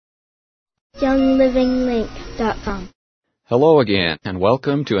younglivinglink.com. Hello again, and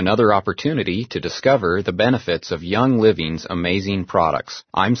welcome to another opportunity to discover the benefits of Young Living's amazing products.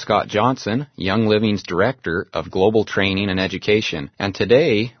 I'm Scott Johnson, Young Living's Director of Global Training and Education, and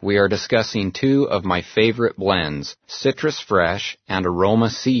today we are discussing two of my favorite blends, Citrus Fresh and Aroma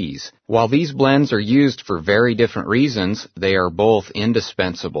Siez. While these blends are used for very different reasons, they are both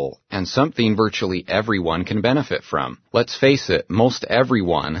indispensable and something virtually everyone can benefit from. Let's face it, most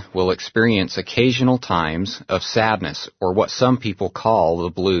everyone will experience occasional times of sadness or what some people call the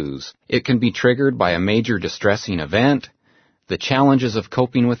blues. It can be triggered by a major distressing event, the challenges of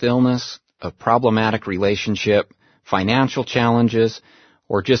coping with illness, a problematic relationship, financial challenges,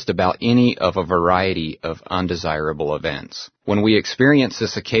 or just about any of a variety of undesirable events. When we experience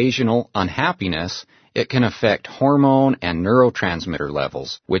this occasional unhappiness, it can affect hormone and neurotransmitter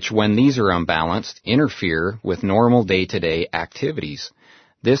levels, which when these are unbalanced, interfere with normal day-to-day activities.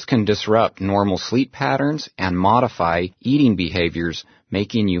 This can disrupt normal sleep patterns and modify eating behaviors,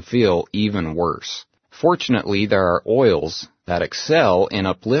 making you feel even worse. Fortunately, there are oils that excel in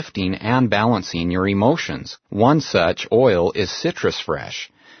uplifting and balancing your emotions. One such oil is Citrus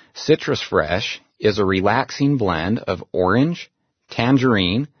Fresh. Citrus Fresh is a relaxing blend of orange,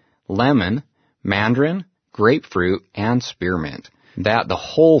 tangerine, lemon, mandarin, grapefruit, and spearmint that the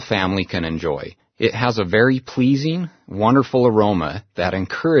whole family can enjoy. It has a very pleasing, wonderful aroma that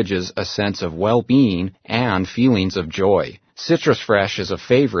encourages a sense of well-being and feelings of joy. Citrus Fresh is a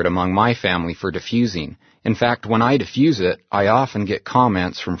favorite among my family for diffusing. In fact, when I diffuse it, I often get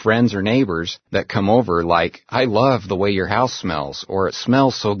comments from friends or neighbors that come over like, "I love the way your house smells," or "It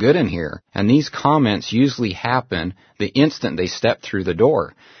smells so good in here." And these comments usually happen the instant they step through the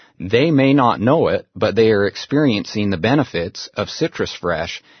door. They may not know it, but they are experiencing the benefits of Citrus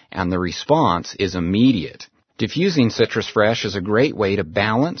Fresh, and the response is immediate. Diffusing Citrus Fresh is a great way to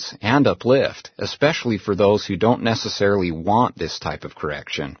balance and uplift, especially for those who don't necessarily want this type of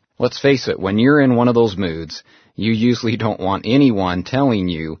correction. Let's face it, when you're in one of those moods, you usually don't want anyone telling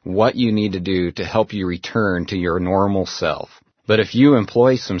you what you need to do to help you return to your normal self. But if you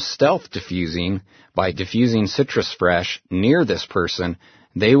employ some stealth diffusing by diffusing Citrus Fresh near this person,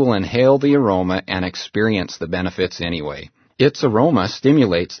 they will inhale the aroma and experience the benefits anyway. Its aroma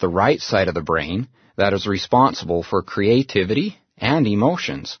stimulates the right side of the brain that is responsible for creativity and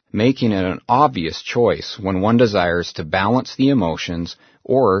emotions, making it an obvious choice when one desires to balance the emotions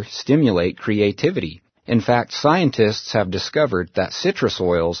or stimulate creativity. In fact, scientists have discovered that citrus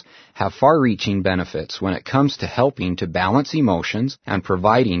oils have far-reaching benefits when it comes to helping to balance emotions and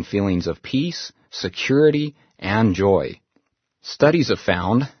providing feelings of peace, security, and joy. Studies have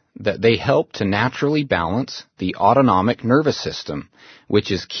found that they help to naturally balance the autonomic nervous system,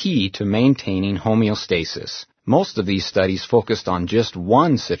 which is key to maintaining homeostasis. Most of these studies focused on just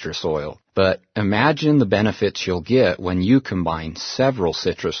one citrus oil, but imagine the benefits you'll get when you combine several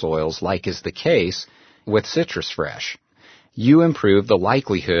citrus oils, like is the case with Citrus Fresh. You improve the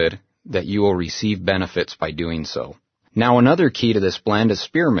likelihood that you will receive benefits by doing so. Now, another key to this blend is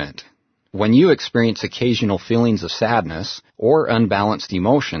spearmint. When you experience occasional feelings of sadness or unbalanced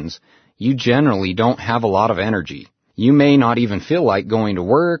emotions, you generally don't have a lot of energy. You may not even feel like going to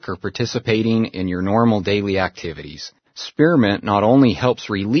work or participating in your normal daily activities. Spearmint not only helps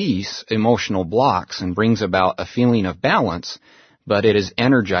release emotional blocks and brings about a feeling of balance, but it is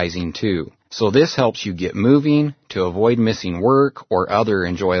energizing too. So this helps you get moving to avoid missing work or other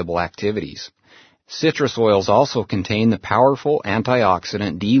enjoyable activities. Citrus oils also contain the powerful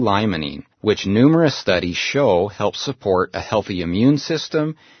antioxidant D-limonene, which numerous studies show helps support a healthy immune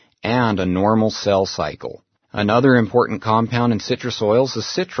system and a normal cell cycle. Another important compound in citrus oils is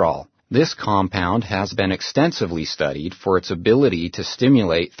citral. This compound has been extensively studied for its ability to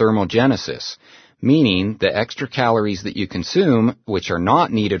stimulate thermogenesis, meaning the extra calories that you consume, which are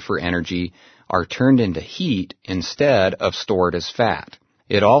not needed for energy, are turned into heat instead of stored as fat.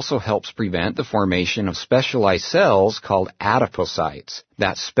 It also helps prevent the formation of specialized cells called adipocytes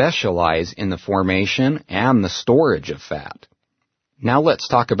that specialize in the formation and the storage of fat. Now let's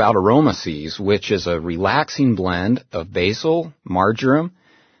talk about Aroma Siez, which is a relaxing blend of basil, marjoram,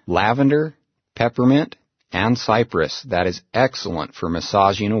 lavender, peppermint, and cypress that is excellent for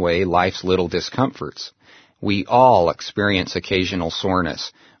massaging away life's little discomforts. We all experience occasional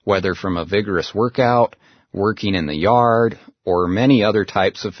soreness, whether from a vigorous workout, working in the yard, or many other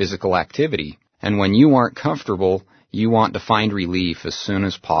types of physical activity. And when you aren't comfortable, you want to find relief as soon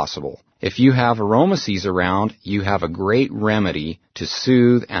as possible. If you have Aroma Siez around, you have a great remedy to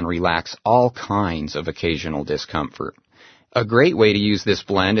soothe and relax all kinds of occasional discomfort. A great way to use this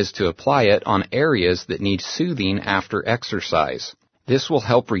blend is to apply it on areas that need soothing after exercise. This will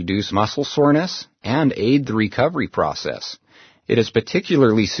help reduce muscle soreness and aid the recovery process. It is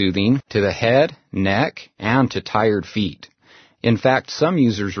particularly soothing to the head, neck, and to tired feet. In fact, some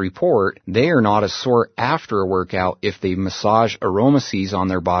users report they are not as sore after a workout if they massage Aroma Siez on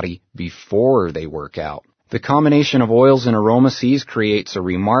their body before they work out. The combination of oils in Aroma Siez creates a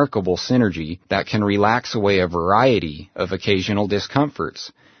remarkable synergy that can relax away a variety of occasional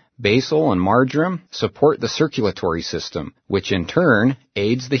discomforts. Basil and marjoram support the circulatory system, which in turn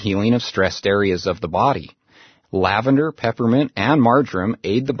aids the healing of stressed areas of the body. Lavender, peppermint, and marjoram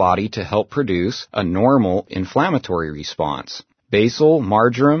aid the body to help produce a normal inflammatory response. Basil,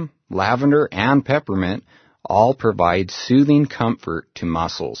 marjoram, lavender, and peppermint all provide soothing comfort to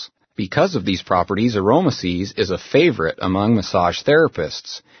muscles. Because of these properties, Aroma Siez is a favorite among massage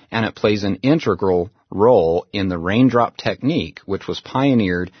therapists, and it plays an integral role in the raindrop technique, which was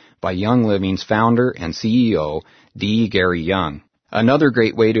pioneered by Young Living's founder and CEO, D. Gary Young. Another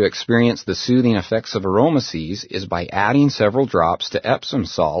great way to experience the soothing effects of Aroma Siez is by adding several drops to Epsom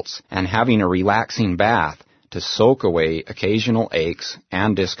salts and having a relaxing bath to soak away occasional aches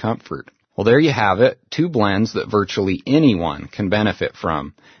and discomfort. Well, there you have it, 2 blends that virtually anyone can benefit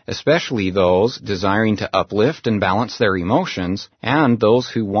from, especially those desiring to uplift and balance their emotions and those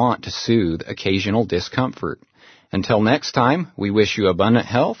who want to soothe occasional discomfort. Until next time, we wish you abundant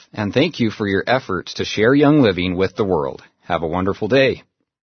health and thank you for your efforts to share Young Living with the world. Have a wonderful day.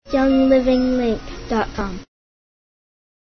 YoungLivingLink.com